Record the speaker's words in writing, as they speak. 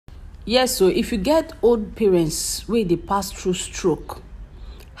Yes, so if you get old parents wey dey pass through stroke,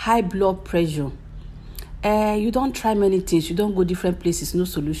 high blood pressure, you don try many things, you don go different places, no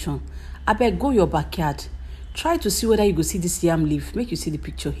solution. Abeg go your backyard, try to see whether you go see this yam leaf. Make you see the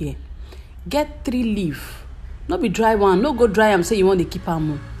picture here. Get 3 leaf, no be dry one, no go dry am say you wan dey keep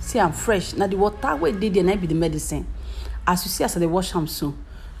am. See am fresh, na the water wey dey there na be the medicine. As you see as I dey wash am so,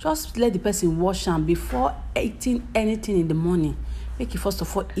 just let the person wash am before eating anything in the morning. Make you first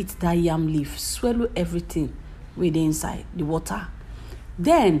of all eat that yam leaf, swallow everything wey dey inside the water.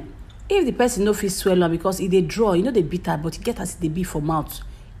 Then if the person no fit swallow am because e dey draw, e no dey bitter, but e get as e dey be for mouth,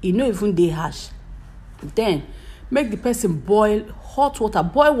 e no even dey harsh, then make the person boil hot water,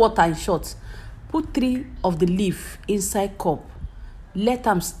 boil water in short. Put 3 of the leaf inside cup, let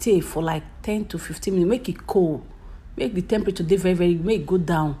am stay for like 10 to 15 minutes. Make it cold, make the temperature dey very make it go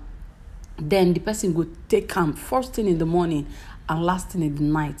down. Then the person go take am first thing in the morning and last thing in the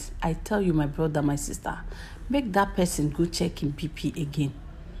night. I tell you, my brother, my sister, make that person go check him BP again.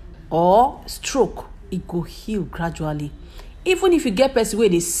 Or stroke, it go heal gradually. Even if you get person wey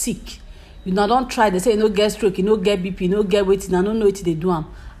dey sick, you now don't try, they say you no get stroke, you no get BP, you no get wetin, I don't know wetin dey do am.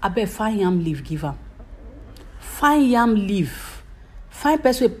 Abeg find yam leaf, give am. Find yam leaf. Find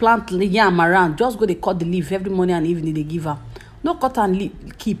person wey plant yam around, just go dey cut the leaf every morning and evening, they give am. No cut am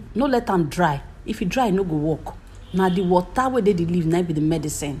keep, no let am dry. If e dry, e no go work. Na the water wey dey the leaf na be the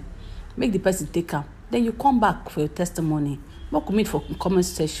medicine. Make the person take am. Then you come back for your testimony. Make we meet for comment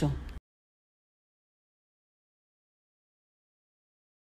section.